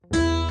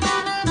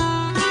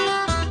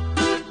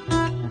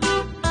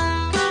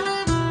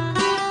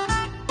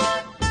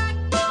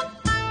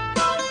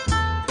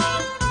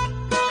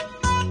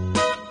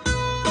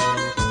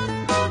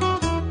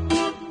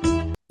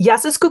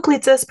Yes, it's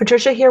Kuklitsis.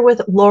 Patricia here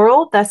with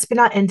Laurel,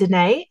 Vespina, and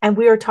Danae, and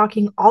we are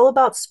talking all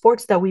about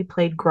sports that we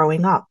played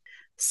growing up.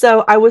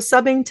 So I was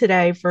subbing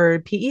today for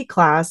PE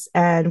class,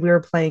 and we were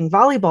playing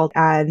volleyball,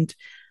 and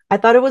I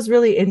thought it was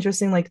really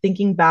interesting, like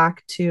thinking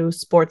back to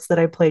sports that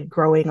I played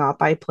growing up.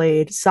 I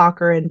played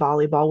soccer and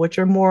volleyball, which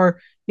are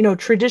more,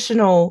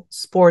 traditional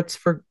sports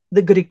for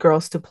the Greek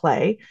girls to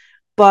play.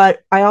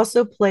 But I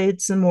also played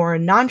some more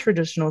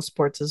non-traditional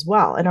sports as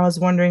well. And I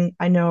was wondering,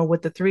 I know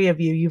with the three of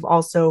you, you've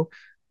also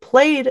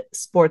played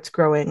sports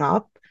growing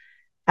up.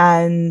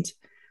 And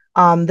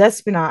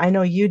Despina, I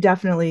know you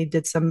definitely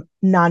did some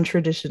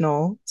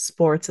non-traditional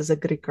sports as a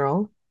Greek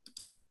girl.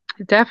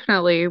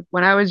 Definitely.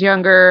 When I was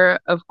younger,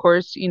 of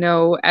course,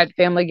 at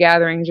family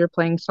gatherings, you're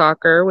playing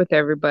soccer with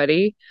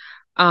everybody.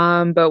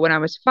 But when I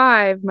was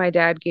 5, my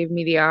dad gave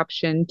me the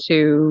option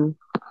to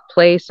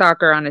play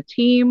soccer on a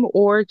team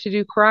or to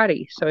do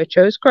karate. So I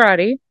chose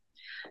karate.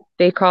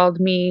 They called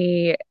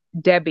me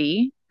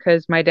Debbie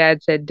because my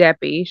dad said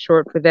Debbie,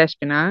 short for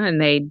Despina,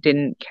 and they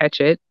didn't catch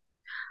it.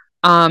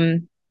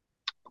 Um,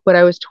 when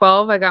I was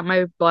 12, I got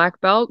my black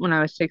belt. When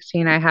I was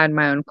 16, I had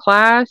my own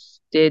class,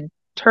 did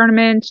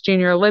tournaments,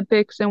 junior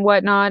Olympics, and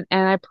whatnot.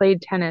 And I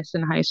played tennis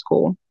in high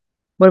school.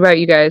 What about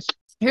you guys?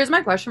 Here's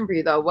my question for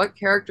you though. What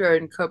character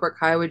in Cobra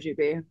Kai would you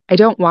be? I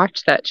don't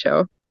watch that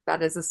show.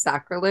 That is a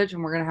sacrilege,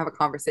 and we're gonna have a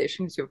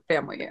conversation because you have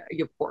family,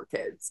 you have 4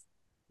 kids.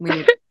 We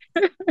need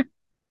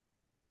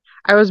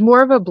I was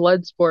more of a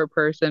blood sport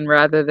person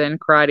rather than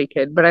Karate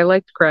Kid, but I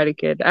liked Karate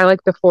Kid. I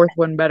like the fourth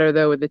one better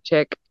though with the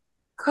chick.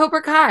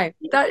 Cobra Kai.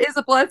 That is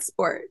a blood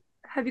sport.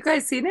 Have you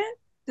guys seen it?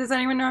 Does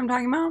anyone know what I'm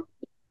talking about?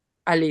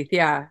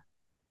 Alicia.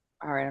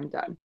 All right, I'm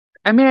done.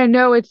 I mean, I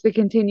know it's the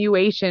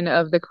continuation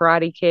of the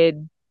Karate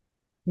Kid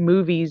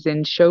movies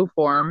in show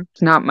form.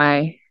 It's not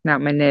my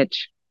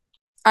niche.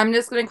 I'm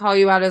just gonna call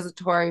you out as a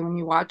Tory when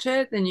you watch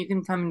it, then you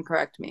can come and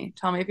correct me.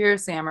 Tell me if you're a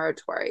Sam or a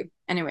Tory.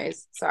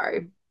 Anyways,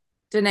 sorry.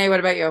 Danae, what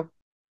about you?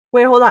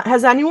 Wait, hold on.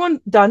 Has anyone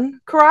done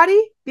karate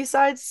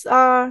besides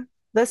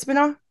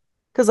Despina?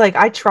 Because like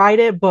I tried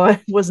it, but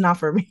it was not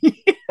for me.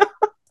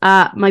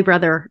 My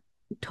brother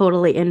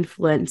totally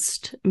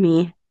influenced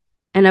me,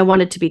 and I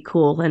wanted to be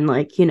cool and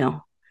like,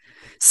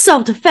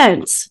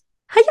 self-defense.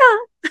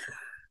 Hiya!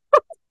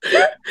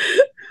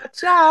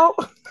 Ciao.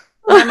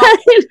 My mom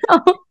I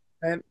know.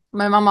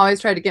 my mom always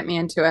tried to get me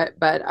into it,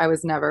 but I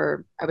was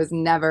never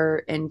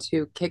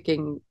into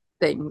kicking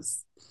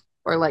things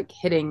or like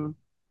hitting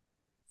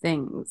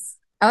things.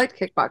 I liked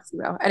kickboxing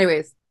though.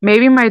 Anyways,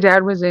 Maybe my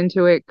dad was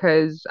into it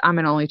because I'm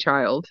an only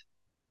child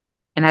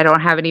and I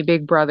don't have any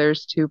big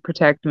brothers to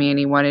protect me, and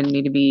he wanted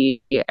me to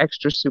be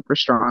extra super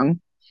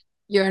strong.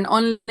 you're an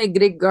only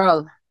Greek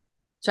girl,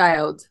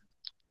 child.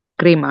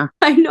 Grima.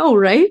 I know,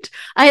 right?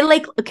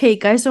 Okay,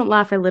 guys, don't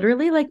laugh. I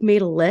literally like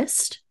made a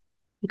list.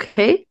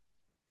 Okay.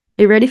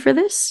 Are you ready for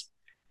this?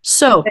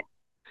 So,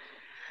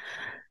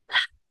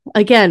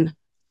 again,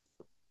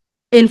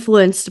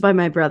 influenced by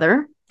my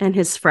brother and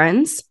his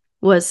friends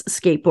was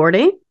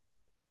skateboarding.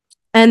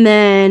 And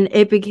then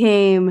it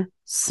became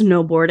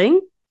snowboarding.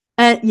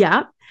 And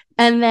yeah.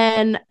 And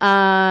then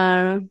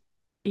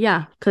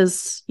yeah,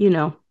 because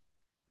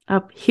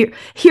up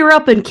here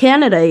up in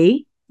Canada,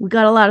 we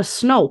got a lot of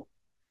snow.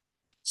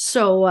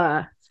 So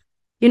a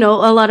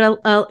lot of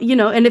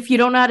and if you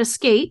don't know how to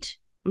skate,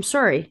 I'm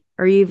sorry.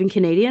 Are you even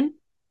Canadian?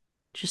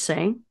 Just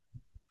saying.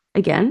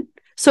 Again.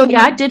 So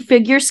yeah, I did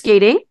figure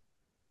skating.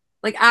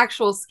 Like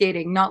actual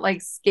skating, not like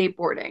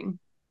skateboarding.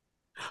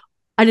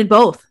 I did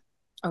both.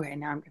 Okay,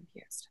 now I'm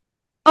confused.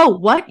 Oh,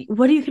 what?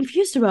 What are you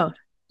confused about?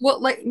 Well,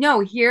 like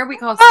no, here we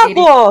call skating.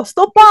 Pago!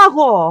 Sto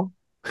pago!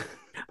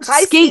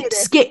 Ice Skate,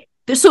 skating.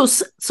 skate.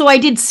 So I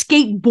did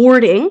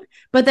skateboarding,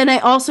 but then I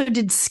also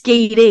did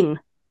skating,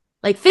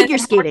 like And figure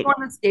then we're skating.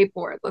 on the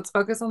skateboard. Let's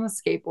focus on the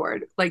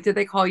skateboard. Like, did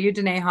they call you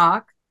Danae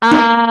Hawk?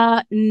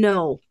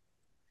 No.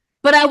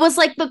 But I was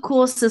like the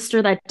cool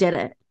sister that did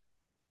it,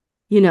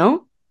 you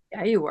know?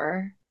 Yeah, you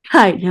were.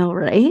 I know,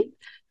 right?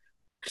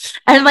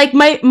 And like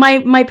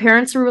my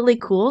parents were really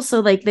cool,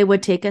 so like they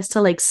would take us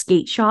to like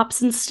skate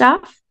shops and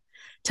stuff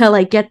to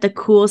like get the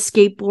cool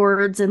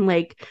skateboards and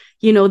like,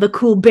 the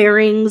cool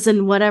bearings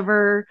and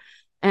whatever.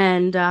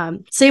 And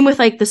same with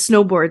like the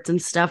snowboards and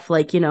stuff,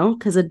 like,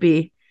 because it'd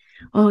be,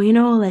 oh,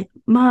 like,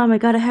 mom, I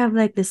gotta have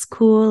like this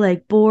cool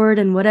like board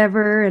and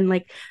whatever, and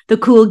like the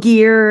cool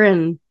gear,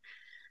 and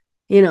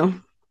you know,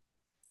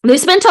 they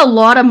spent a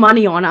lot of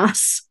money on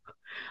us.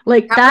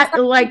 Like How was that,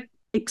 that? like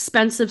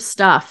expensive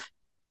stuff.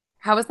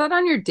 How was that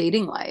on your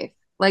dating life?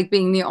 Like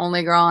being the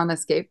only girl on a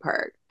skate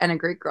park and a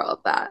Greek girl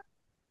at that.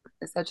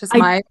 Is that just I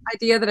my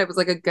idea that it was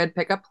like a good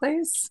pickup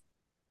place?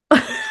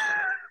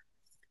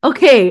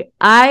 okay,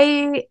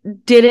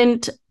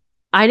 didn't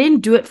I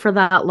didn't do it for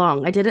that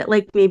long. I did it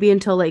like maybe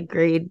until like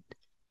grade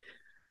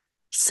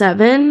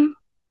 7,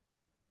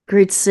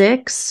 grade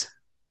 6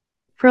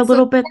 for a So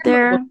little bit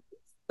there.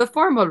 the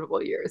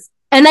formidable years.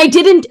 And I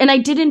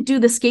didn't do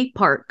the skate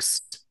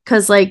parks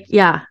cuz like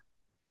yeah,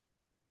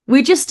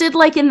 we just did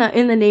like in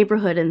the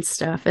neighborhood and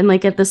stuff and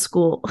like at the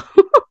school.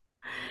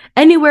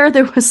 Anywhere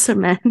there was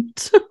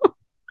cement.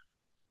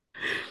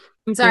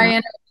 I'm sorry, Yeah. I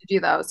interrupted you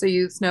though. So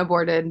you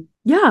snowboarded.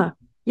 Yeah.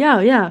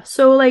 Yeah. Yeah.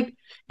 So like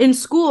in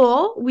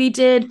school, we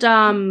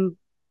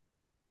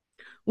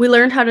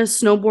learned how to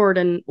snowboard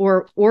and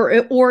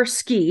or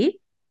ski,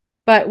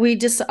 but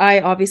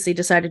I obviously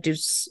decided to do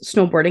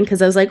snowboarding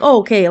because I was like, oh,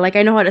 okay, like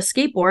I know how to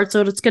skateboard,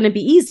 so it's going to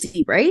be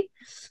easy, right?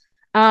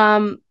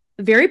 Um,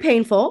 Very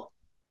painful.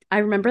 I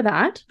remember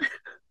that.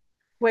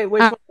 Wait,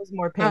 which one was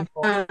more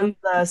painful? Um,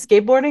 The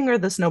skateboarding or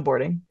the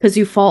snowboarding? because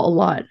you fall a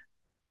lot.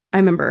 I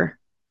remember,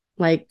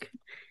 like,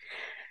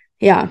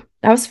 yeah,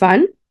 that was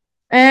fun.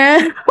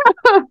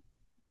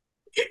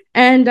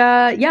 And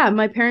yeah,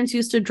 my parents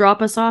used to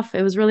drop us off.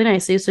 It was really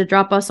nice. They used to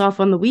drop us off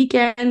on the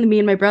weekend, me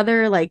and my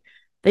brother, like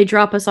they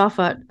drop us off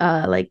at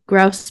like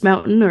Grouse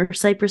Mountain or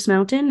Cypress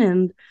Mountain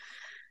and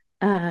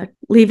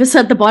leave us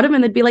at the bottom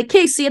and they'd be like,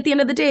 "Okay, see you at the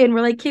end of the day." And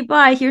we're like, "Okay,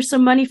 bye. Here's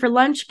some money for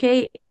lunch.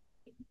 Okay,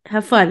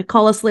 have fun.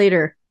 Call us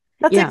later."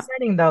 That's Yeah.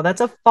 exciting though.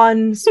 That's a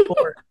fun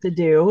sport to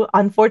do.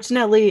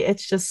 Unfortunately,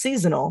 it's just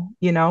seasonal,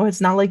 you know?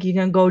 It's not like you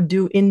can go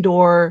do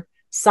indoor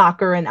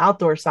soccer and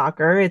outdoor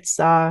soccer. It's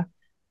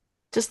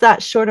just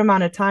that short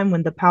amount of time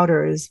when the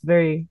powder is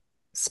very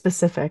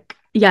specific. I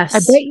Yes.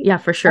 bet Yeah,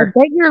 for I sure.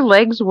 bet your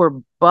legs were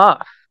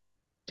buff.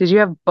 Did you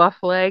have buff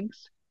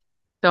legs?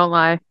 Don't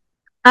lie.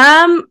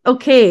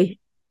 Okay.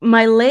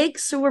 My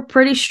legs were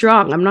pretty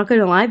strong. I'm not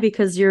gonna lie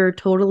because you're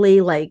totally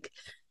like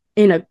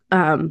in a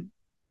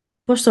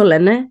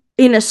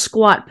in a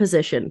squat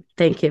position.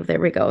 Thank you. There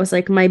we go. It's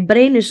like my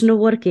brain is not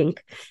working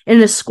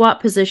in a squat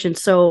position.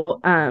 So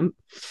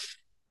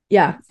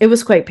yeah, it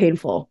was quite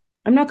painful.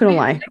 I'm not gonna But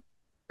you're lie.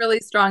 really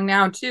strong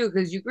now too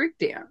because you Greek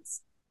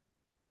dance.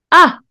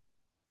 Ah,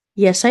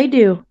 yes, I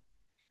do.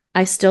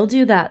 I still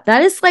do that.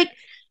 That is like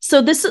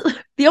so this is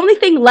the only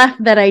thing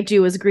left that I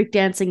do is Greek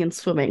dancing and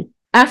swimming.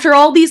 After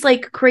all these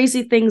like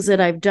crazy things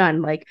that I've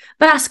done, like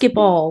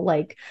basketball,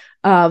 like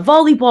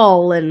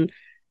volleyball and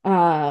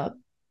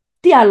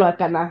dialogue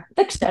kana,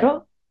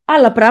 dextero,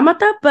 alla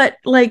pramata, but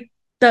like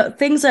the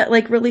things that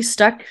like really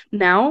stuck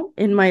now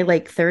in my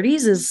like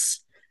 30s is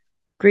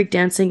Greek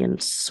dancing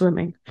and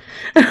swimming.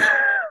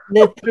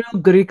 The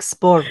true Greek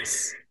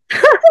sports.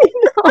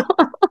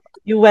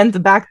 You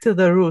went back to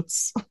the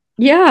roots.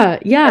 Yeah,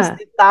 Just yeah.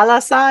 the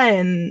thalassa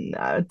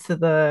and to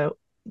the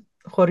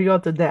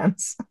choreo to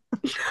dance.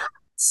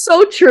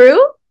 So true.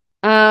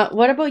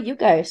 What about you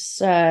guys?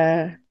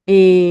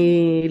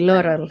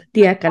 Laurel,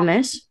 Tia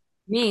Canes.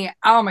 Me,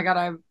 oh my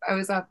God, I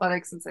was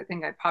athletic since I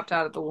think I popped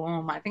out of the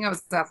womb. I think I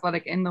was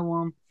athletic in the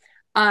womb.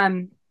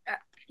 Um,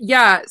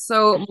 yeah,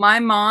 so my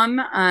mom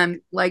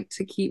liked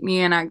to keep me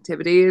in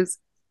activities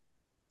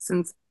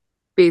since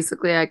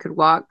basically I could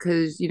walk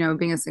because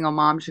being a single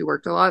mom, she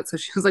worked a lot. So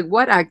she was like,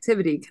 "What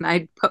activity can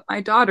I put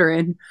my daughter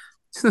in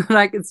so that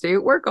I could stay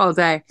at work all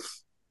day?"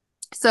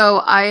 So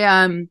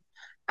I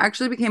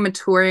actually became a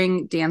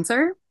touring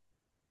dancer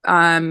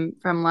from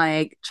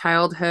like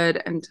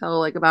childhood until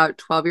like about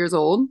 12 years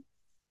old.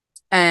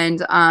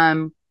 And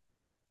I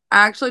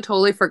actually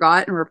totally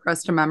forgot and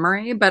repressed a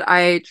memory, but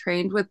I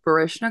trained with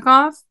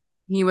Barishnikov.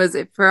 He was,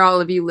 for all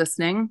of you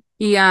listening,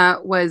 he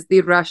was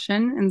the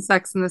Russian in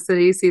Sex and the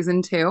City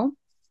season two.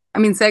 I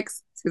mean,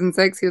 season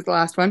six. He was the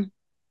last one.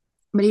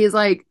 But he's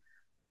like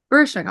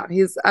Barishnikov.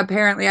 He's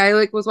apparently, I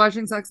like was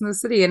watching Sex and the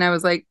City and I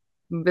was like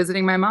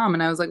visiting my mom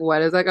and I was like, why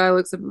does that guy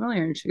look so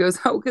familiar? And she goes,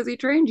 oh, because he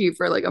trained you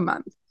for like a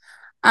month.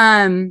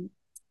 Um,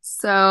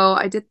 so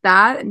I did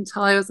that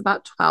until I was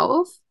about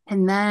 12.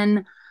 And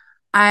then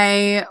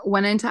I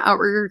went into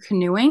outrigger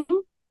canoeing.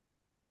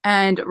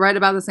 And right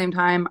about the same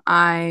time,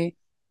 I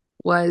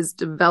was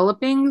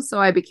developing. So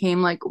I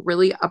became like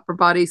really upper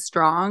body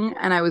strong.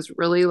 And I was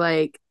really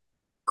like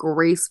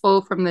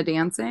graceful from the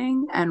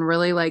dancing and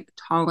really like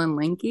tall and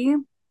lanky.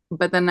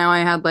 But then now I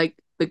had like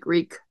the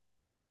Greek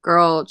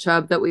girl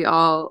chub that we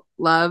all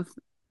love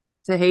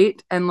to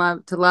hate and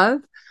love to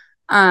love.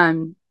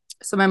 Um,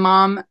 so my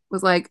mom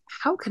was like,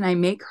 how can I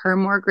make her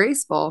more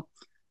graceful?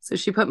 So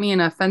she put me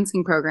in a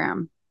fencing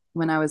program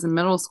when I was in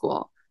middle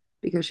school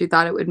because she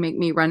thought it would make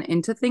me run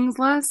into things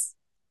less.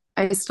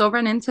 I still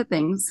run into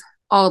things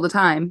all the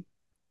time.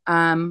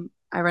 I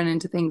run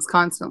into things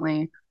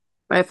constantly,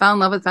 but I fell in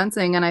love with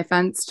fencing and I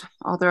fenced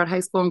all throughout high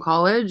school and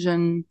college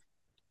and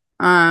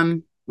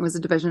was a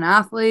division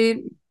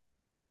athlete.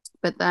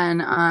 But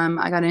then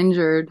I got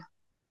injured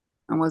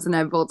and wasn't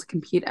able to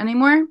compete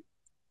anymore.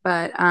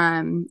 But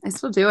I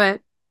still do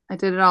it. I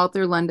did it all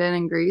through London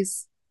and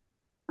Greece.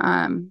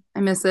 I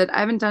miss it. I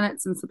haven't done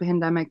it since the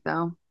pandemic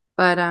though.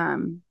 But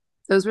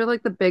those were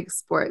like the big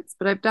sports.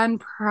 But I've done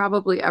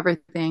probably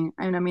everything.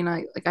 I mean,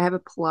 like I have a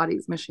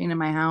Pilates machine in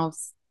my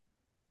house.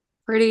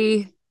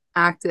 Pretty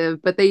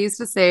active. But they used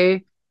to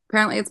say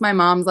apparently it's my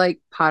mom's like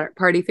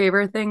party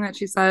favor thing that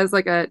she says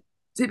like to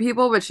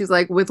people. But she's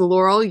like, with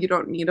Laurel, you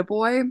don't need a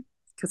boy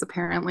because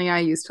apparently I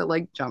used to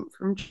like jump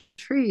from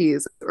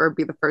trees or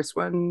be the first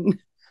one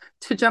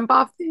to jump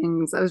off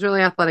things. I was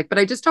really athletic, but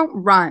I just don't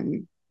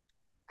run.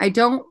 I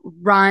don't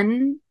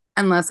run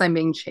unless I'm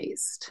being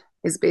chased,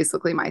 is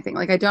basically my thing.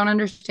 Like, I don't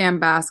understand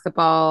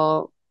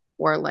basketball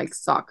or like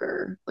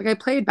soccer. Like I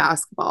played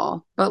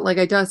basketball, but like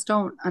I just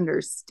don't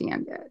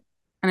understand it.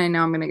 And I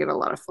know I'm going to get a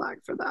lot of flack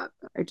for that,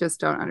 but I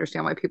just don't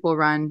understand why people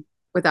run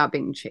without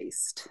being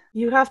chased.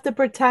 You have to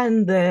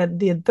pretend that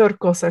the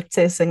Turcos are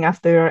chasing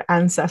after your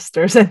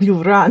ancestors and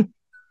you run.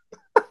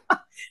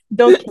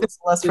 Don't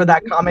cancel us for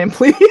that comment,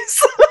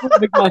 please. Oh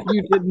my God,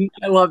 you didn't.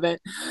 I love it.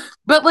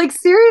 But like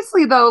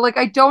seriously though, like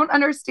I don't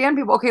understand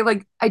people. Okay,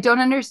 like I don't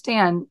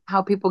understand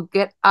how people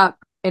get up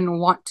and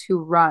want to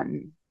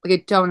run. Like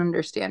I don't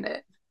understand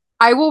it.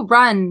 I will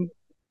run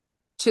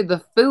to the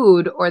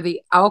food or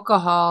the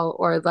alcohol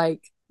or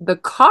like the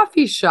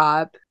coffee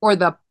shop or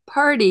the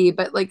party,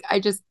 but like I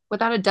just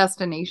without a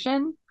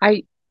destination.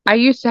 I I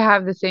used to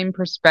have the same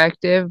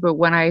perspective, but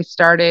when I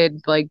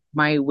started like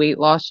my weight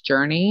loss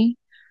journey,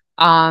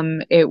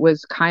 it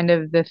was kind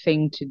of the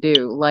thing to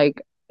do.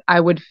 Like I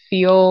would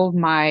feel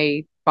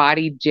my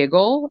body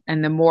jiggle,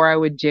 and the more I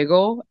would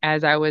jiggle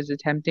as I was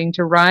attempting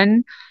to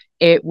run,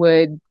 it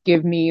would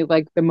give me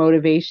like the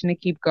motivation to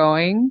keep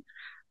going.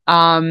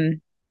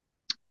 Um,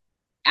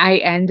 I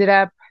ended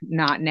up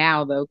not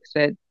now though,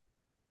 because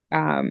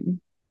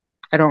um,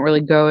 I don't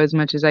really go as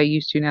much as I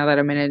used to now that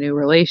I'm in a new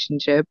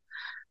relationship.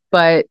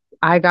 But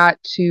I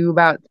got to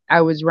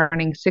I was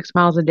running 6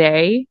 miles a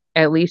day,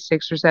 at least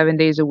 6 or 7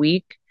 days a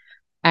week.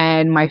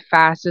 And my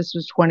fastest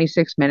was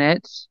 26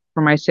 minutes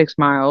for my 6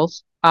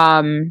 miles.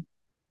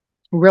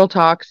 Real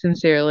talk,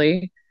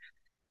 sincerely.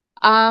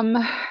 Um,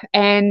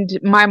 and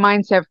my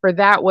mindset for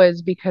that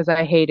was because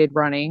I hated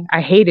running.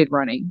 I hated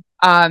running.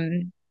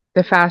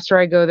 The faster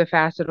I go, the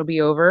faster it'll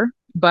be over.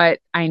 But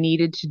I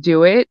needed to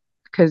do it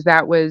because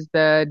that was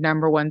the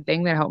number one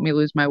thing that helped me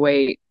lose my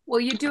weight. Well,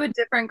 you do a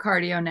different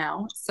cardio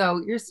now,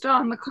 so you're still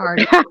on the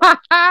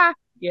cardio.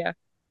 Yeah,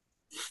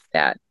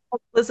 that.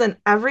 Listen,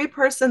 every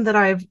person that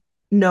I've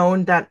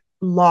known that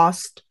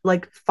lost,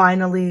 like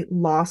finally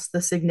lost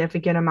the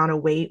significant amount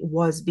of weight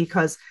was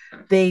because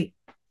they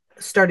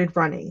started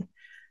running.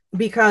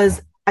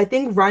 Because I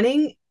think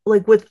running,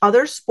 like with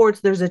other sports,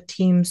 there's a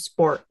team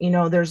sport.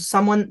 There's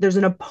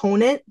an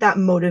opponent that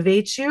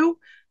motivates you.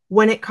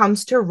 When it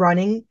comes to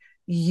running,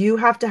 you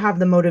have to have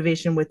the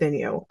motivation within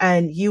you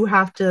and you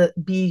have to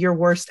be your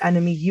worst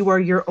enemy. You are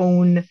your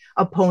own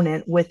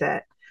opponent with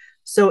it.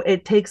 So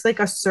it takes like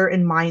a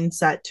certain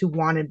mindset to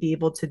want to be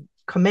able to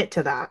commit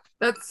to that.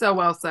 That's so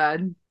well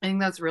said. I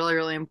think that's really,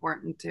 really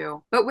important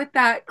too. But with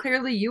that,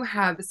 clearly you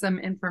have some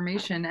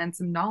information and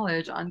some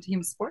knowledge on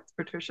team sports,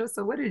 Patricia.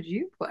 So what did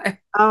you play?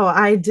 Oh,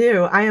 I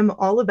do. I am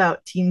all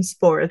about team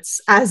sports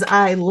as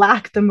I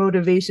lack the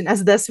motivation.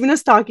 As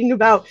Despina's talking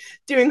about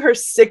doing her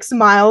 6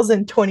 miles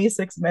in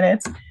 26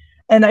 minutes.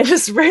 And I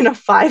just ran a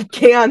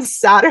 5K on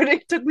Saturday.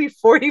 It took me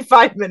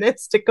 45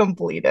 minutes to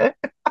complete it.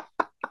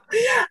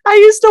 I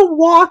used to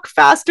walk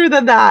faster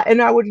than that and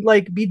I would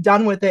like be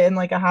done with it in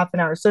like a half an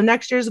hour. So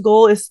next year's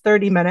goal is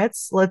 30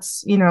 minutes.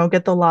 Let's,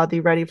 get the Ladi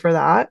ready for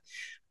that.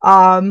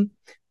 Um,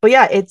 but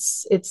yeah,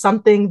 it's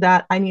something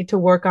that I need to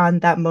work on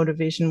that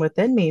motivation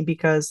within me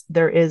because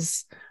there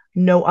is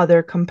no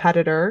other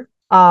competitor.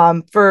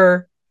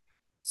 For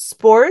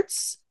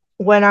sports,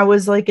 when I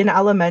was like in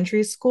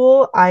elementary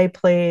school, I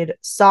played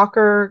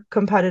soccer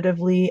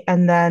competitively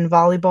and then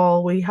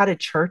volleyball. We had a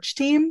church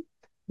team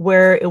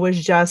where it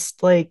was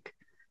just like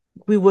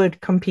we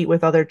would compete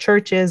with other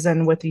churches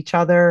and with each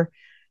other.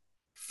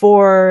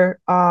 For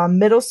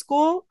middle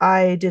school,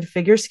 I did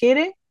figure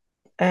skating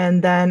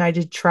and then I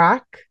did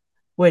track,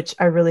 which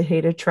I really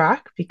hated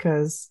track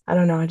because I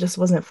don't know, it just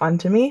wasn't fun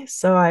to me.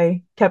 So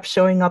I kept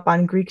showing up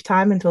on Greek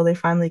time until they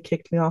finally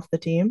kicked me off the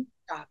team.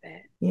 Stop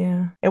it.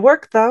 Yeah, it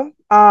worked though.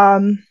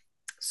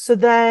 So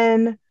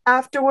then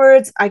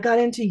afterwards, I got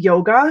into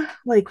yoga,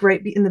 like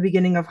in the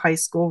beginning of high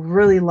school.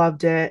 Really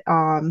loved it.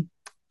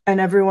 And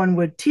everyone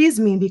would tease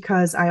me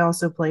because I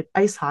also played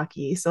ice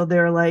hockey. So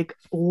they're like,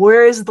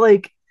 "Where's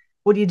like,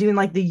 what are you doing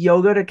like the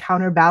yoga to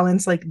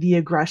counterbalance like the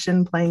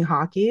aggression playing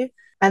hockey?"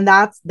 And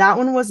that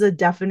one was a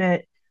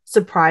definite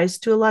surprise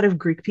to a lot of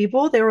Greek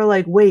people. They were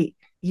like, "Wait,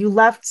 you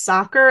left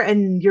soccer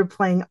and you're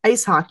playing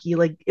ice hockey?"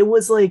 Like it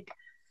was like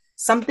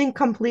something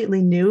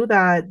completely new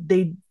that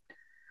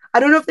I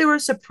don't know if they were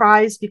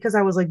surprised because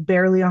I was like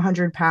barely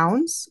 100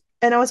 pounds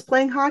and I was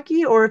playing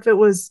hockey, or if it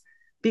was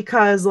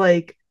because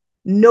like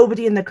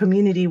nobody in the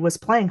community was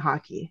playing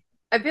hockey.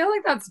 I feel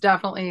like that's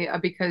definitely a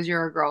because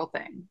you're a girl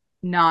thing,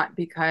 not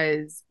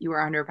because you were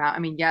 100 pounds. I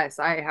mean, yes,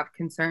 I have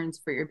concerns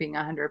for your being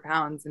 100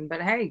 pounds,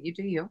 but hey, you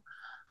do you.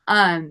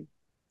 Um,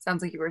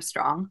 Sounds like you were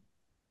strong.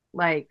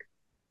 Like,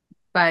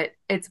 but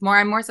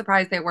I'm more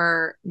surprised they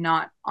were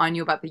not on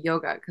you about the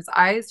yoga because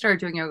I started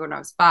doing yoga when I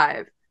was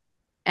 5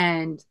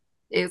 and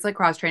it was like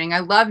cross training. I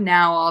love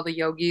now all the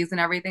yogis and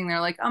everything.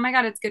 They're like, oh my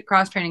God, it's good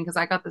cross training because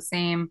I got the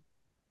same,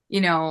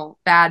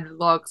 bad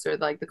looks or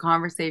like the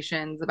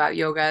conversations about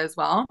yoga as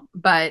well.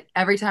 But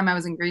every time I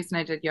was in Greece and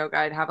I did yoga,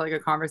 I'd have like a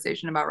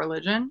conversation about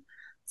religion.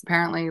 It's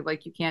apparently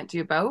like you can't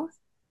do both,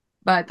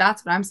 but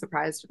that's what I'm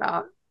surprised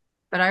about.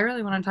 But I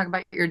really want to talk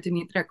about your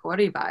Dimitra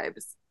Kori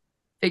vibes.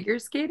 Figure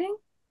skating?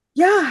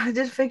 Yeah, I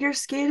did figure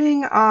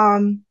skating.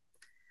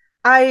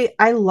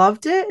 I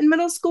loved it in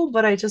middle school,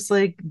 but I just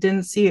like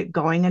didn't see it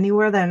going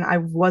anywhere. Then I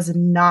was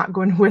not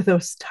going to wear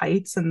those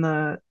tights and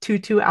the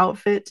tutu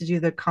outfit to do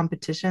the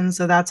competition.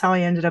 So that's how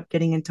I ended up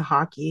getting into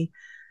hockey,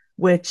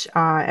 which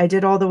I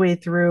did all the way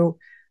through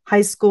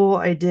high school.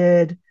 I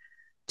did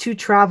two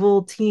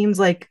travel teams,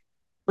 like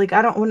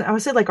I don't when I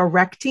would say like a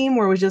rec team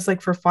where it was just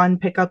like for fun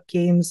pickup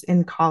games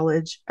in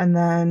college. And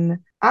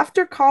then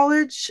after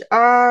college,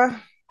 I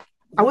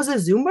was a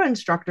Zumba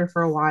instructor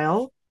for a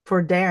while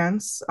for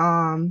dance.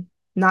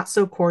 Not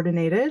so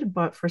coordinated,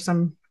 but for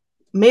some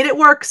made it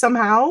work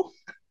somehow.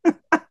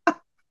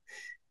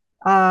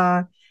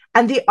 Uh,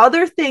 and the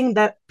other thing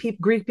that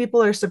Greek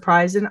people are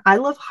surprised in, I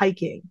love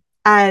hiking.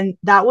 And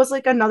that was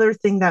like another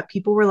thing that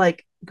people were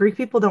like, Greek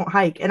people don't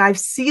hike. And I've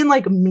seen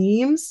like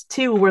memes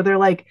too, where they're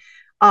like,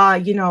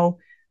 you know,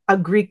 a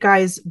Greek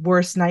guy's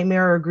worst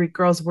nightmare or a Greek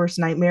girl's worst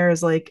nightmare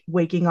is like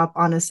waking up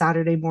on a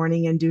Saturday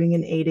morning and doing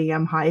an 8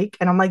 a.m. hike.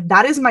 And I'm like,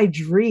 that is my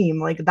dream.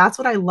 Like, that's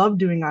what I love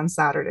doing on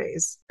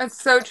Saturdays. That's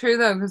so true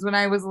though, because when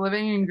I was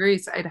living in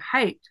Greece, I'd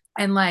hiked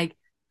and like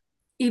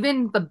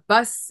even the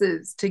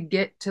buses to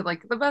get to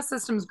like the bus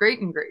system's great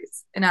in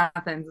Greece, in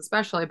Athens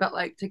especially, but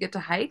like to get to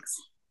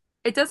hikes,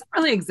 it doesn't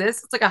really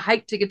exist. It's like a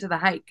hike to get to the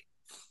hike.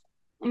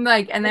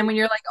 Like, and then when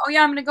you're like, oh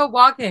yeah, I'm gonna go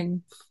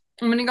walking,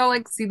 I'm gonna go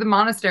like see the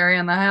monastery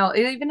on the hill.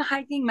 Even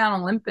hiking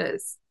Mount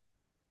Olympus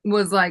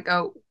was like,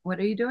 oh, what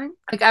are you doing?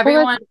 Like Well,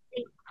 everyone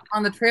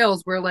on the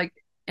trails were like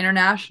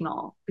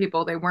international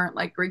people. They weren't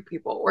like Greek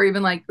people or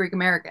even like Greek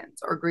Americans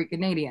or Greek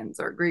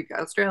Canadians or Greek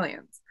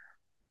Australians.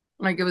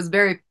 Like it was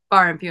very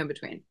far and few in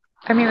between.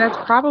 I mean,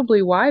 that's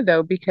probably why,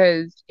 though,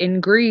 because in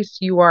Greece,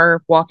 you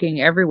are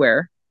walking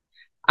everywhere.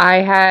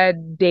 I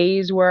had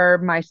days where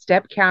my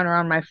step counter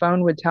on my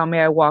phone would tell me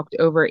I walked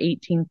over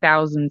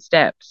 18,000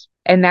 steps.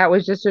 And that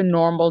was just a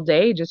normal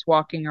day, just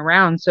walking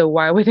around. So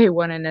why would they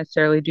want to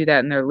necessarily do that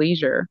in their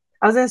leisure?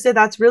 I was gonna say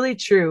that's really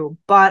true,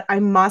 but I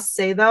must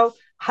say though,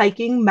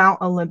 hiking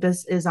Mount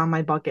Olympus is on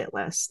my bucket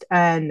list,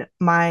 and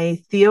my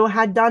Theo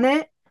had done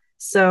it,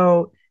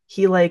 so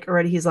he's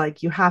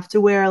like, you have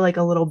to wear like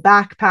a little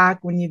backpack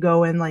when you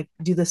go and like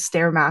do the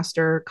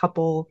stairmaster a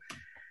couple,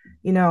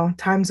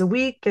 times a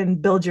week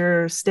and build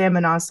your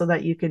stamina so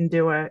that you can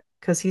do it.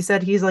 Because he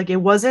said he's like it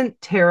wasn't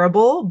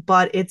terrible,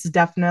 but it's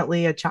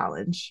definitely a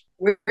challenge.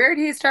 Where did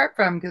he start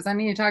from? Because I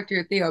need to talk to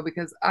your Theo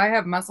because I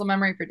have muscle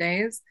memory for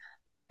days.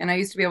 And I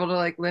used to be able to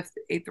like lift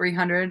a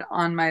 300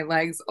 on my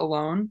legs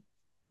alone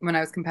when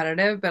I was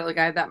competitive, but like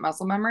I have that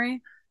muscle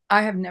memory.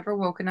 I have never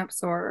woken up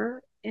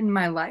sore in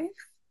my life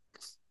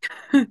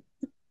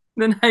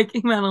than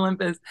hiking Mount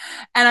Olympus.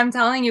 And I'm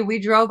telling you, we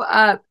drove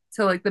up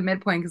to like the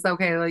midpoint because,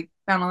 okay, like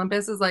Mount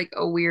Olympus is like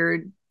a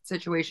weird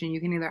situation.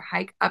 You can either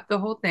hike up the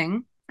whole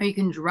thing or you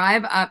can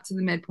drive up to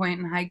the midpoint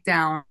and hike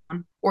down,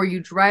 or you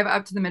drive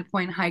up to the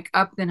midpoint, hike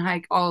up, then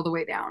hike all the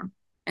way down.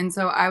 And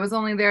so I was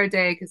only there a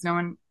day because no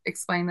one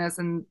explained this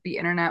and the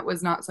internet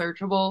was not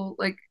searchable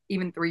like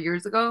even 3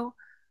 years ago.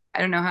 I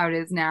don't know how it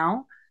is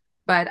now.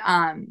 But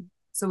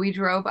so we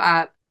drove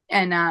up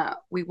and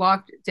we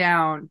walked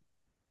down,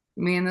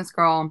 me and this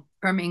girl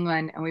from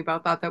England, and we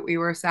both thought that we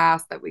were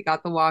sass, that we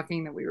got the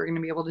walking, that we were going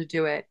to be able to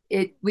do it.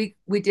 We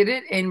did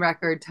it in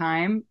record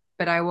time,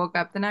 but I woke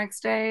up the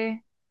next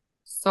day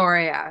sore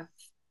AF,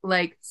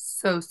 like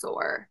so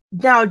sore.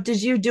 Now,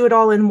 did you do it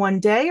all in one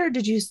day, or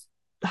did you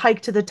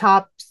hike to the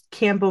top,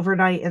 camp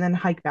overnight, and then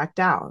hike back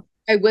down?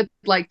 I would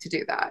like to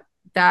do that.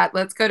 That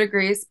let's go to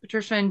Greece,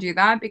 Patricia, and do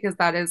that because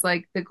that is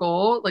like the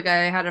goal. Like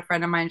I had a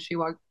friend of mine, she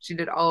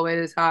did all the way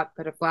to the top,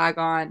 put a flag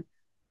on,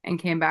 and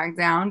came back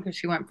down because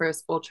she went for a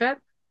school trip.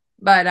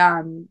 But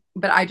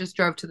I just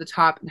drove to the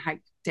top and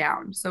hiked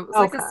down. So it was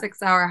like Okay. a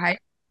 6 hour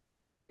hike.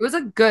 It was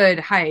a good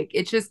hike.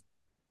 It's just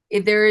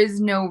there is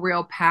no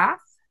real path,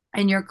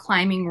 and you're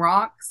climbing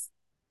rocks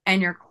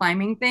and you're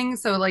climbing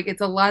things. So like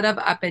it's a lot of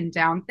up and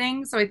down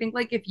things. So I think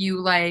like if you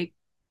like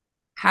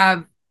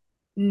have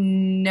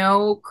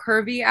no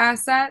curvy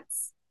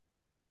assets,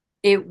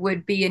 it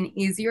would be an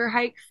easier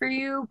hike for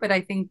you. But I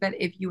think that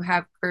if you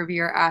have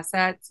curvier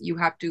assets, you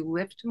have to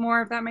lift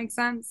more, if that makes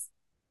sense.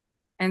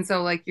 And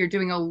so like you're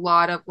doing a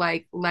lot of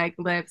like leg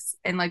lifts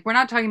and like we're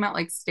not talking about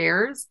like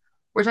stairs.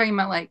 We're talking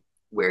about like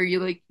where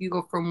you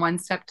go from one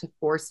step to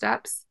four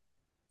steps,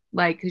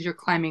 like because you're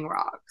climbing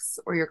rocks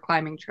or you're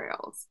climbing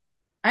trails.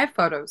 I have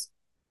photos,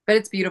 but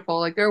it's beautiful.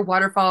 Like there are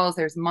waterfalls,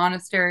 there's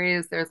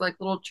monasteries, there's like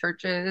little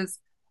churches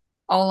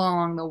all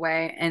along the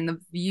way and the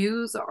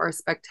views are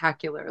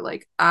spectacular.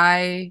 Like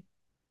I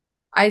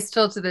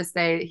still to this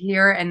day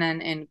here and then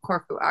in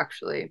Corfu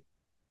actually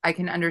I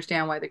can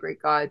understand why the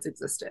Greek gods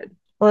existed.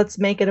 Let's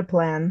make it a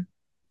plan.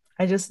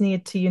 I just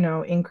need to,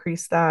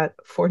 increase that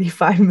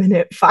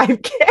 45-minute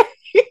 5K.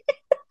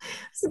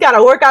 Just got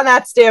to work on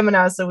that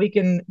stamina so we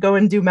can go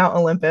and do Mount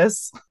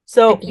Olympus.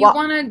 So, If you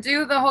want to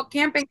do the whole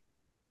camping,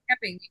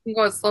 you can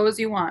go as slow as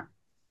you want.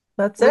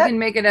 that's We it. can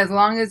make it as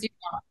long as you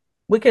want.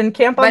 We can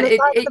camp on But the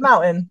side of the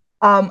mountain.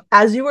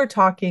 As you were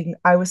talking,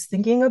 I was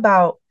thinking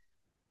about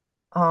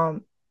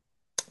um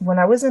when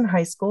I was in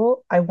high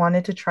school, I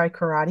wanted to try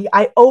karate.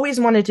 I always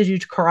wanted to do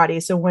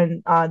karate. So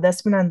when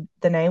Despina and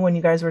Danae, when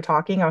you guys were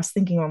talking, I was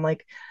thinking, I'm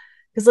like,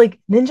 because like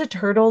Ninja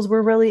Turtles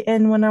were really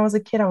in when I was a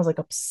kid. I was like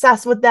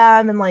obsessed with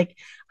them. And like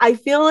I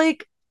feel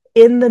like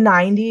in the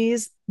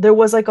 90s, there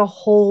was like a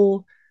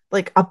whole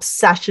like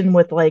obsession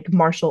with like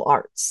martial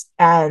arts.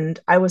 And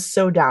I was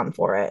so down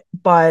for it.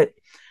 But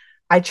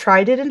I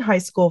tried it in high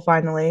school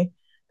finally.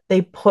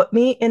 They put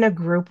me in a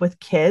group with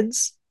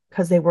kids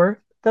because they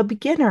were the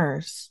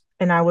beginners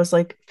and I was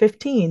like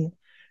 15.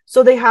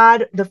 So they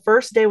had the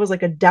first day was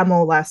like a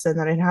demo lesson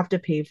that I didn't have to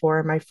pay for.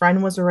 And my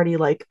friend was already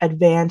like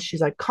advanced.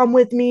 She's like, come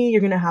with me.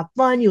 You're going to have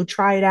fun. You'll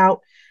try it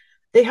out.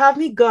 They have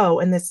me go.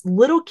 And this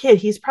little kid,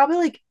 he's probably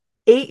like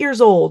 8 years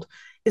old,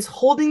 is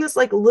holding this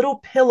like little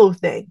pillow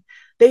thing.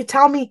 They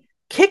tell me,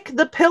 kick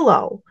the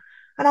pillow.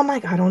 And I'm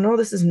like, I don't know.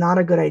 This is not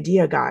a good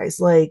idea, guys.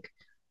 Like,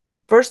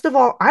 first of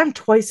all, I'm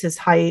twice his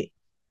height.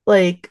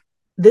 Like,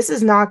 this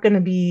is not going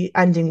to be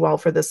ending well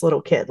for this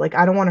little kid. Like,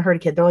 I don't want to hurt a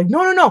kid. They're like,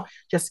 no, no, no,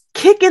 just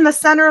kick in the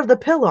center of the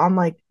pillow. I'm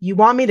like, you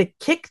want me to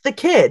kick the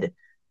kid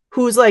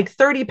who's like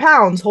 30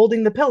 pounds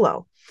holding the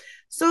pillow?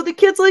 So the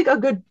kid's like a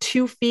good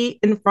 2 feet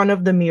in front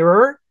of the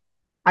mirror.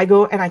 I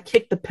go and I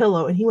kick the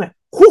pillow and he went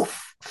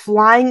whoof,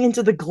 flying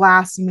into the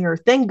glass mirror.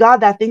 Thank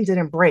God that thing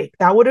didn't break.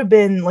 That would have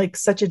been like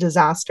such a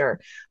disaster.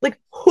 Like,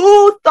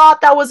 who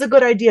thought that was a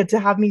good idea to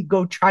have me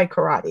go try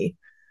karate?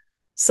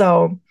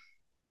 So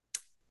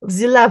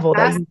the level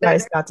that you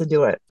guys got to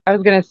do it. I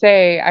was gonna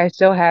say I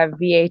still have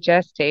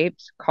VHS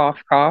tapes,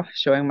 cough cough,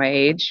 showing my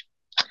age,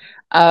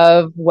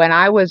 of when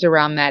I was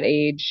around that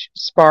age,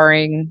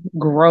 sparring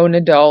grown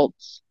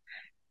adults.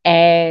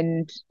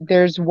 And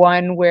there's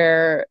one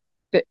where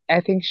I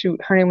think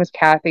her name was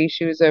Kathy.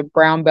 She was a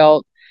brown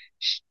belt.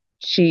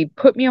 She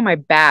put me on my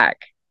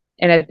back,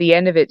 and at the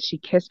end of it, she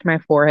kissed my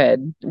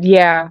forehead.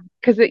 Yeah,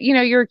 because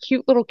you're a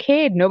cute little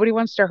kid. Nobody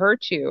wants to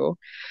hurt you.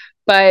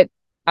 But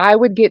I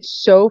would get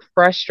so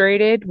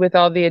frustrated with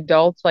all the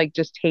adults like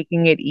just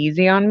taking it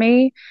easy on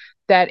me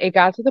that it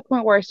got to the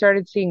point where I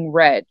started seeing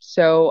red.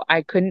 So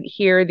I couldn't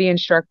hear the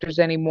instructors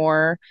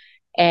anymore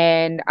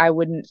and I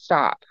wouldn't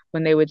stop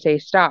when they would say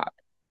stop.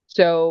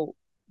 So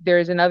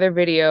there's another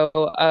video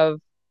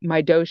of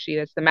my doshi,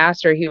 that's the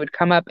master. He would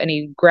come up and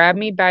he'd grab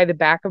me by the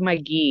back of my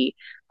gi,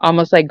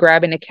 almost like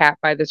grabbing a cat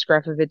by the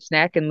scruff of its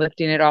neck and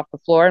lifting it off the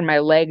floor. And my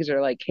legs are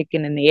like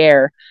kicking in the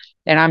air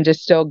and I'm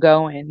just still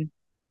going.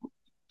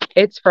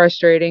 It's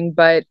frustrating,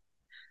 but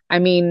I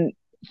mean,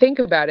 think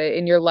about it.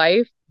 In your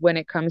life, when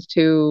it comes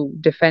to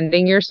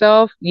defending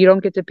yourself, you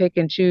don't get to pick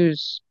and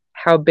choose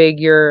how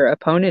big your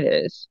opponent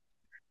is.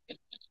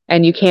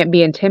 And you can't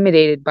be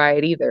intimidated by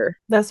it either.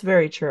 That's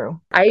very true.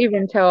 I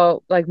even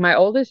tell, like, my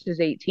oldest is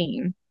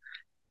 18,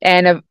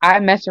 and I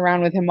mess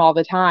around with him all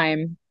the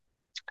time.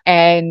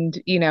 And,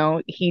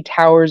 he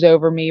towers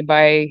over me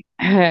by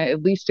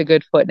at least a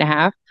good foot and a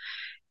half.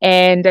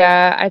 And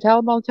I tell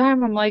him all the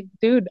time, I'm like,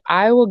 dude,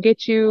 I will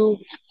get you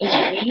in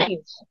your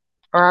knees,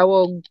 or I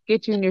will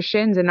get you in your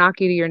shins and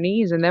knock you to your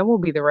knees, and then we'll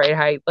be the right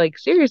height. Like,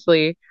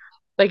 seriously,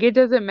 like, it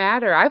doesn't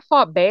matter. I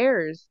fought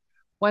bears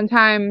one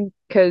time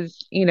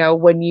because,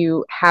 when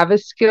you have a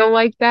skill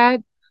like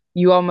that,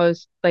 you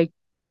almost like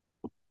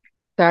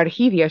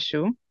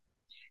tarhiriashu,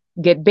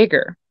 get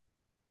bigger.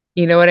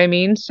 You know what I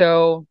mean?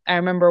 So I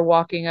remember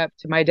walking up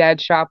to my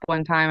dad's shop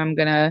one time. I'm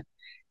going to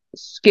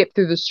skip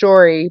through the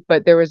story,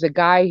 but there was a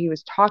guy, he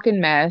was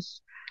talking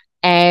mess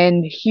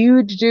and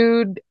huge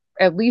dude,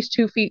 at least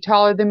 2 feet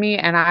taller than me.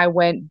 And I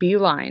went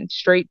beeline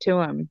straight to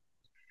him.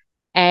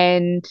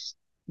 And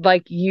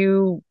like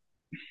you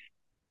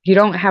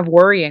don't have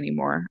worry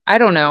anymore. I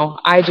don't know.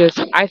 I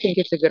think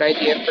it's a good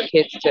idea for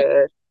kids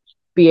to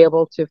be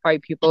able to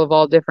fight people of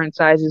all different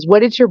sizes.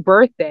 When it's your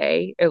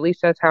birthday, at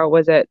least that's how it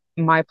was at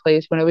my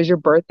place. When it was your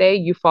birthday,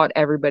 you fought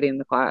everybody in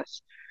the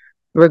class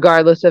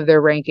regardless of their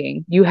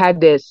ranking. You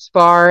had to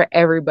spar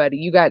everybody.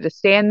 You got to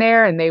stand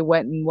there and they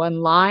went in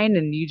one line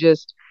and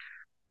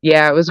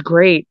yeah, it was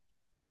great.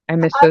 I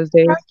miss those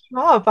days.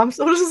 Up. I'm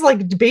so just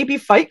like baby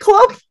fight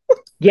club.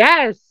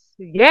 Yes.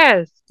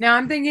 Yes. Now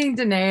I'm thinking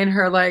Danae and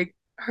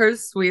her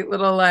sweet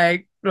little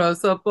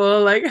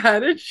Rosopo, how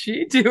did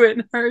she do it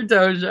in her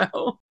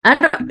dojo? I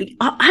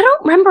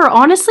don't remember,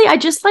 honestly. I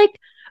just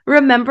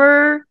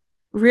remember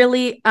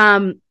really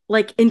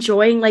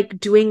enjoying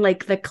doing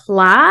the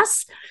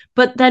class,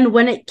 but then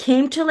when it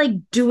came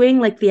to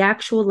doing the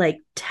actual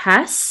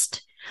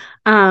test,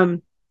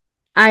 I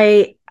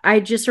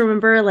just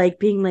remember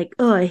being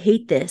oh, I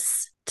hate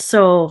this.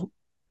 So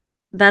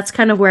that's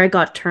kind of where I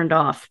got turned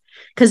off,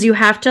 because you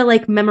have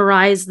to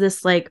memorize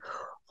this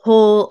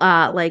whole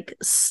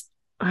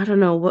I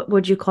don't know, what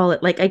would you call it?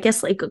 I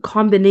guess a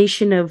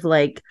combination of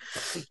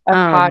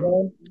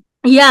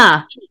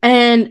yeah.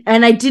 And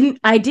I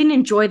didn't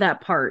enjoy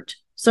that part.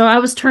 So I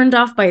was turned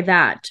off by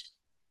that.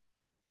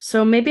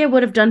 So maybe I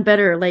would have done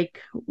better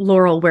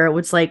Laurel, where it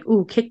was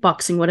ooh,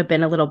 kickboxing would have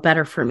been a little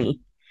better for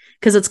me.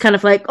 Because it's kind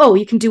of oh,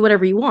 you can do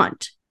whatever you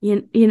want.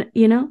 You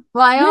know?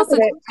 Well, I also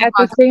at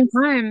the same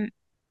time,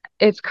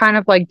 it's kind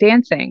of like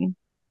dancing.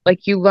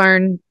 Like you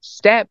learn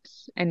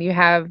steps and you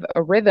have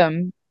a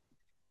rhythm,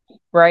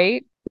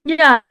 right?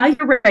 Yeah,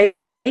 you're right.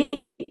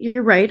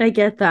 You're right. I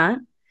get that.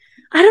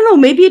 I don't know.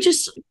 Maybe it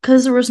just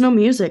because there was no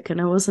music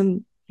and I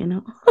wasn't,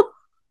 I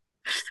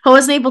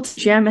wasn't able to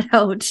jam it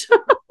out.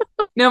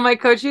 No, my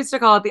coach used to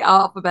call it the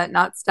alphabet,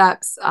 not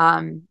steps.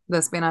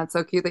 Lesbiana, it's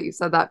so cute that you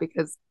said that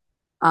because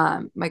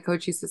my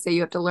coach used to say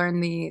you have to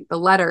learn the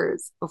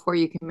letters before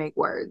you can make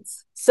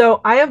words.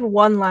 So I have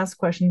one last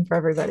question for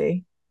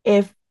everybody.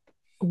 If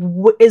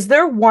is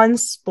there one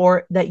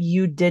sport that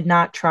you did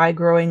not try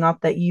growing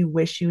up that you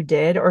wish you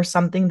did, or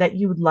something that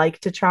you would like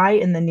to try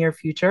in the near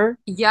future?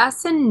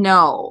 Yes and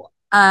no.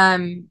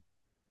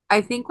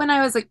 I think when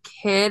I was a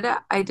kid,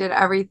 I did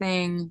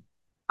everything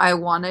I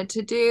wanted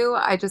to do.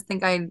 I just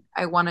think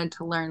I wanted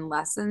to learn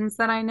lessons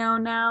that I know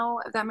now,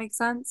 if that makes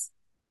sense.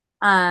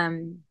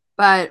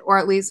 But or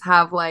at least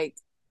have like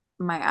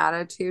my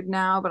attitude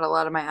now, but a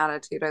lot of my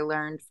attitude I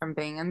learned from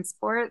being in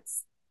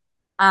sports.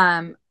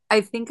 I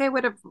think I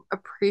would have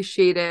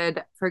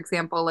appreciated, for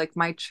example, like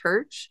my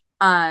church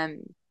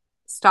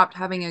stopped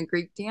having a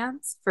Greek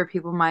dance for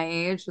people my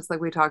age, just like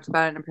we talked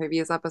about in a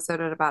previous episode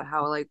about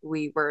how like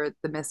we were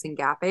the missing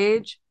gap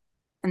age.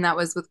 And that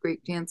was with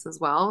Greek dance as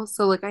well.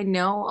 So like I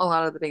know a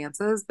lot of the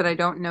dances, but I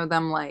don't know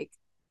them like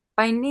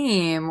by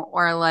name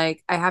or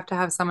like I have to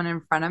have someone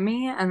in front of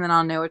me and then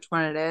I'll know which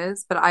one it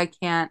is, but I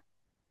can't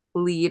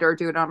lead or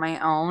do it on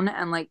my own.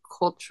 And like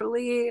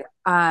culturally,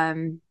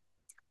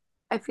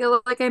 I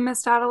feel like I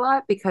missed out a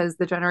lot because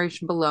the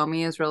generation below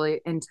me is really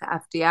into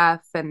FDF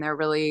and they're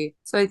really,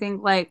 so I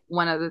think like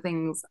one of the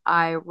things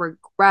I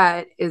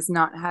regret is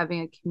not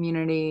having a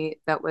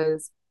community that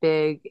was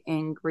big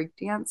in Greek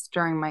dance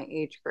during my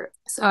age group.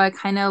 So I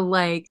kind of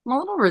like, I'm a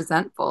little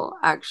resentful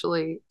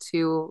actually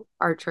to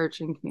our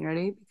church and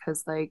community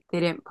because like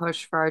they didn't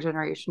push for our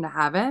generation to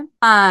have it.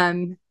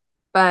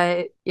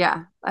 But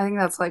yeah, I think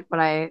that's like what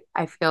I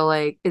feel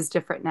like is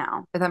different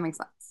now, if that makes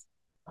sense.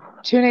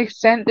 To an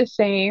extent the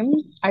same.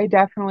 I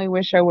definitely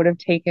wish I would have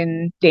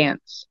taken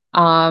dance.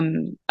 A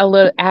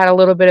little add a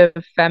little bit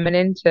of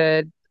feminine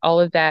to all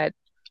of that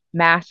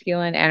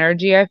masculine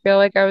energy I feel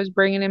like I was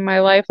bringing in my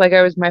life. Like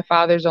I was my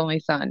father's only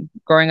son,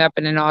 growing up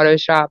in an auto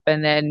shop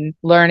and then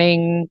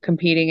learning,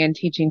 competing and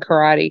teaching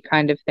karate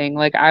kind of thing.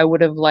 Like I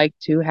would have liked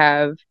to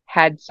have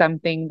had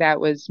something that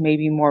was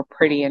maybe more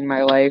pretty in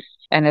my life,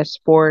 and a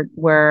sport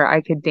where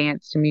I could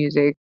dance to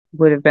music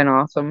would have been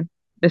awesome,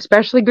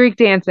 especially Greek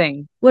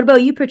dancing. What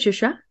about you,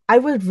 Patricia? I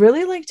would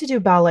really like to do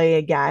ballet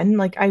again.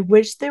 Like, I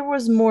wish there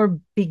was more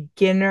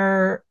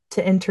beginner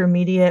to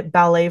intermediate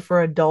ballet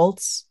for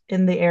adults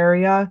in the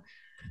area.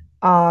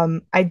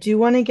 I do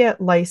want to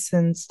get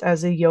licensed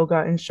as a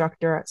yoga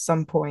instructor at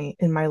some point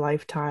in my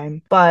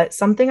lifetime, but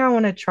something I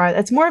want to try,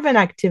 it's more of an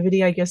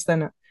activity, I guess,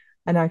 than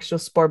an actual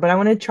sport, but I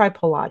want to try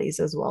Pilates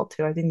as well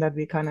too. I think that'd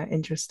be kind of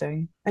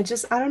interesting. I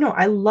don't know.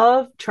 I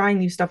love trying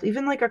new stuff.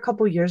 Even like a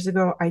couple years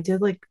ago, I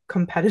did like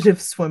competitive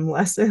swim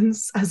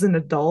lessons as an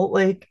adult.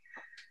 Like,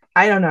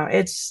 I don't know.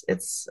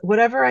 It's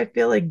whatever I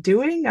feel like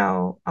doing,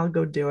 I'll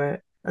go do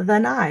it.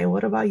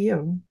 What about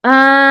you?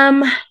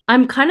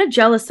 I'm kind of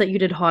jealous that you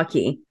did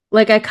hockey.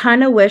 Like, I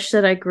kind of wish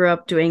that I grew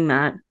up doing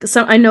that.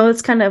 So I know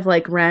it's kind of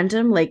like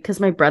random, like because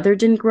my brother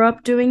didn't grow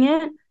up doing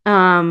it.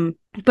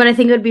 But I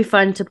think it would be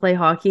fun to play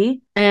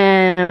hockey.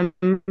 And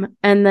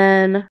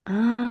then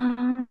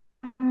I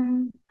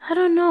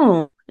don't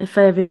know if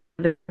I have any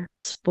other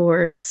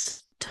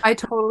sports. I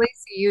totally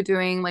see you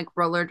doing like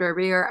roller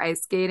derby or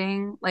ice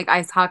skating, like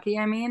ice hockey,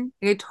 I mean.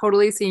 I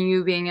totally see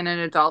you being in an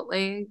adult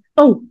league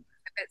Oh,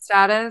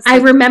 status. I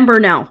Like, remember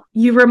now.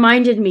 You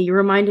reminded me. You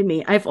reminded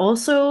me. I've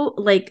also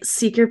like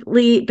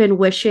secretly been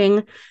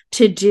wishing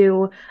to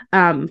do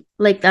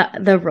like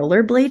the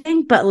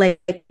rollerblading, but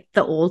like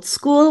the old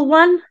school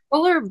one.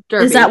 roller Is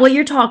derby. that what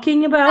you're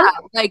talking about? Yeah,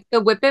 like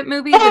the Whip It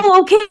movie.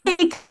 Oh, okay.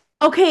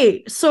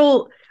 Okay.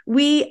 So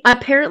we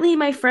apparently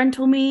my friend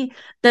told me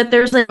that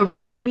there's like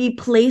a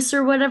place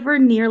or whatever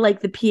near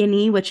like the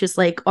Peony, which is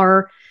like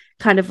our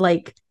kind of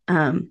like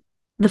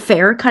the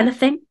fair kind of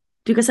thing.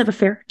 Do you guys have a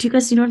fair? Do you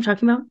know what I'm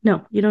talking about?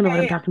 No, you don't know what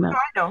I'm talking No, about.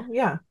 I know.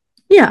 Yeah.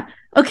 Yeah.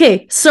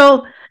 Okay.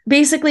 So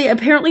basically,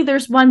 apparently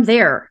there's one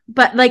there,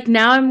 but like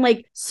now I'm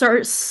like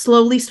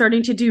slowly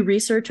starting to do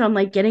research on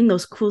like getting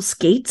those cool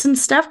skates and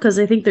stuff because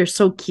I think they're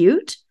so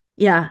cute.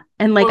 Yeah.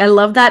 And like I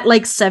love that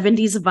like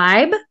 70s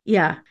vibe.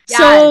 Yeah. Yes.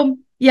 So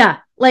yeah,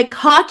 like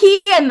hockey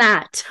and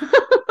that.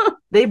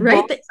 They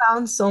Right? both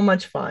sound so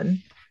much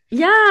fun.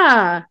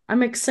 Yeah.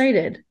 I'm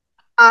excited.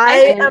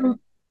 I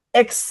am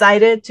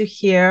excited to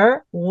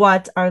hear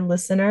what our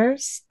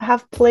listeners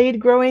have played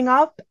growing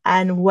up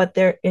and what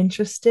they're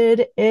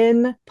interested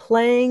in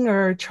playing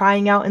or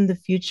trying out in the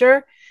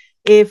future.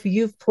 If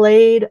you've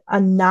played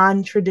a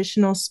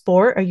non-traditional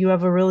sport or you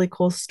have a really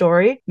cool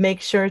story,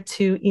 make sure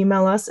to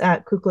email us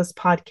at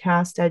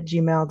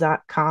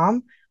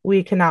kuklaspodcast@gmail.com.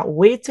 We cannot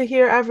wait to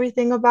hear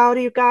everything about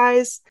you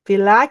guys.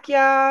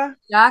 Filakia.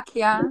 Yeah,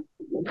 yeah.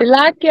 Be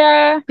like,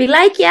 yeah. Be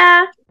like,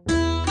 yeah.